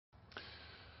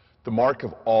The mark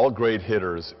of all great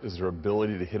hitters is their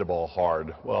ability to hit a ball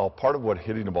hard. Well, part of what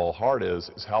hitting a ball hard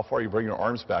is how far you bring your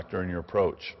arms back during your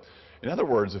approach. In other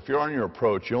words, if you're on your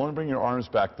approach, you only bring your arms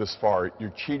back this far,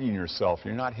 you're cheating yourself.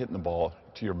 You're not hitting the ball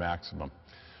to your maximum.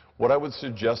 What I would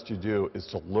suggest you do is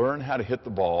to learn how to hit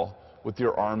the ball with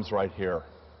your arms right here.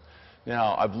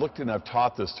 Now, I've looked and I've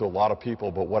taught this to a lot of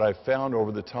people, but what I've found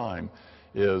over the time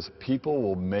is people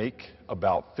will make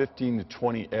about 15 to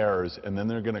 20 errors, and then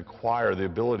they're going to acquire the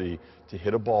ability to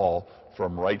hit a ball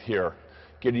from right here.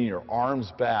 Getting your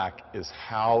arms back is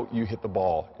how you hit the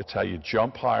ball. It's how you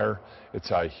jump higher. It's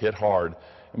how you hit hard.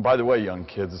 And by the way, young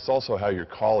kids, it's also how your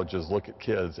colleges look at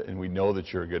kids, and we know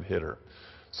that you're a good hitter.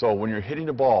 So when you're hitting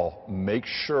a ball, make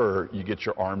sure you get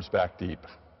your arms back deep.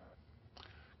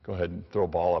 Go ahead and throw a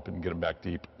ball up and get them back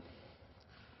deep.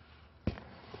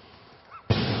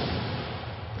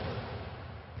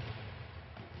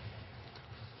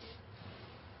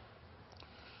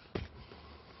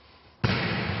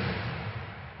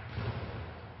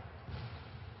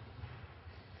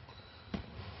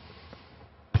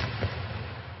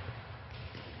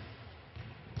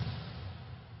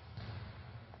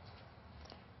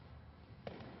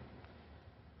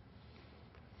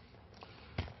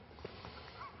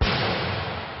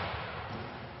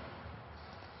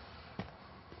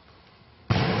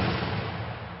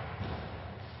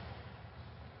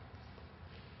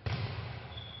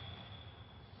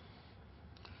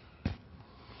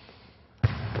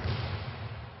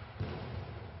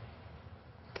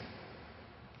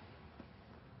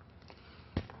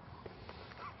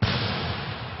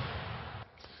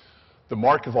 The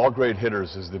mark of all great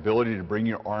hitters is the ability to bring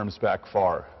your arms back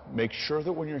far. Make sure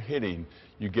that when you're hitting,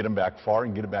 you get them back far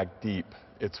and get them back deep.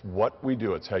 It's what we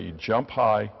do. It's how you jump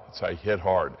high. It's how you hit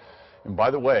hard. And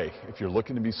by the way, if you're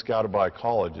looking to be scouted by a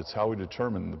college, it's how we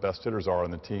determine the best hitters are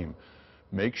on the team.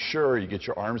 Make sure you get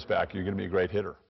your arms back. You're going to be a great hitter.